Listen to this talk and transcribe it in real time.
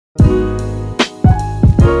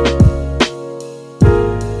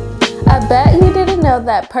know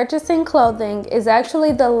that purchasing clothing is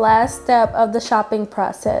actually the last step of the shopping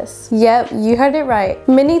process? Yep, you heard it right.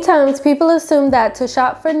 Many times people assume that to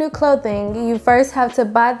shop for new clothing, you first have to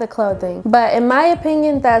buy the clothing. But in my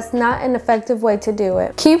opinion, that's not an effective way to do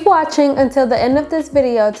it. Keep watching until the end of this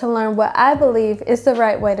video to learn what I believe is the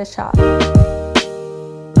right way to shop.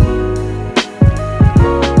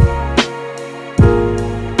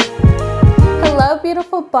 Hello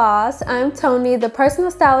beautiful boss, I'm Tony, the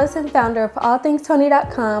personal stylist and founder of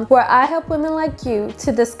allthingstony.com, where I help women like you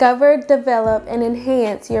to discover, develop, and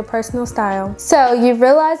enhance your personal style. So you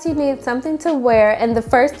realize you need something to wear and the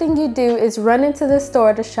first thing you do is run into the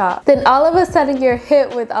store to shop. Then all of a sudden you're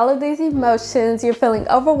hit with all of these emotions, you're feeling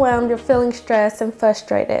overwhelmed, you're feeling stressed and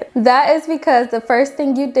frustrated. That is because the first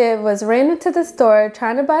thing you did was ran into the store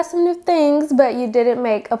trying to buy some new things, but you didn't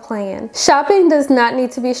make a plan. Shopping does not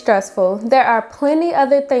need to be stressful. There are plenty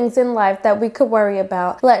other things in life that we could worry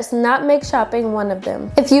about. Let's not make shopping one of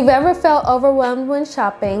them. If you've ever felt overwhelmed when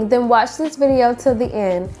shopping, then watch this video till the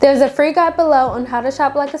end. There's a free guide below on how to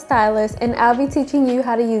shop like a stylist, and I'll be teaching you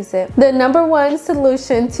how to use it. The number one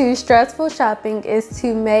solution to stressful shopping is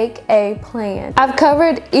to make a plan. I've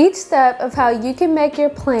covered each step of how you can make your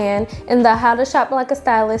plan in the How to Shop Like a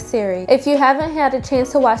Stylist series. If you haven't had a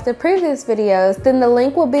chance to watch the previous videos, then the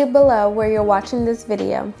link will be below where you're watching this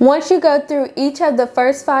video. Once you go through each of the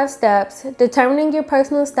first 5 steps, determining your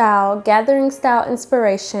personal style, gathering style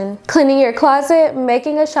inspiration, cleaning your closet,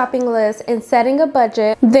 making a shopping list, and setting a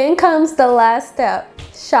budget, then comes the last step,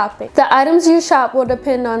 shopping. The items you shop will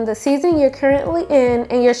depend on the season you're currently in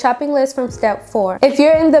and your shopping list from step 4. If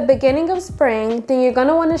you're in the beginning of spring, then you're going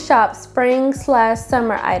to want to shop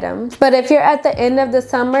spring/summer items. But if you're at the end of the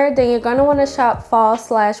summer, then you're going to want to shop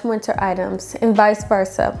fall/winter items, and vice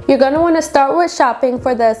versa. You're going to want to start with shopping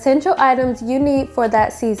for the essential items you need for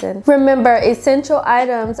that season. Remember, essential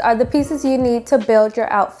items are the pieces you need to build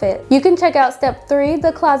your outfit. You can check out step 3,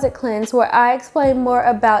 the closet cleanse, where I explain more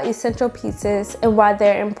about essential pieces and why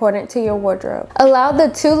they're important to your wardrobe. Allow the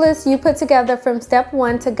to list you put together from step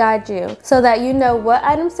 1 to guide you so that you know what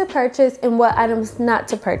items to purchase and what items not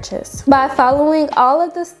to purchase. By following all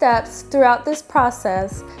of the steps throughout this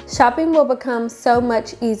process, shopping will become so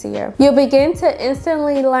much easier. You'll begin to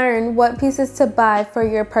instantly learn what pieces to buy for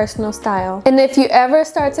your personal style. And if you ever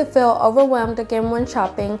start to feel overwhelmed again when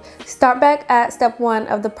shopping, start back at step 1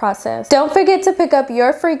 of the process. Don't forget to pick up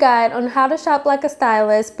your free guide on how to shop like a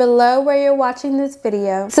stylist below where you're watching this video.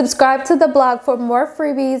 Subscribe to the blog for more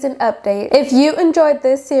freebies and updates. If you enjoyed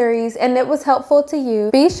this series and it was helpful to you,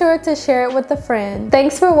 be sure to share it with a friend.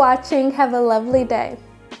 Thanks for watching. Have a lovely day.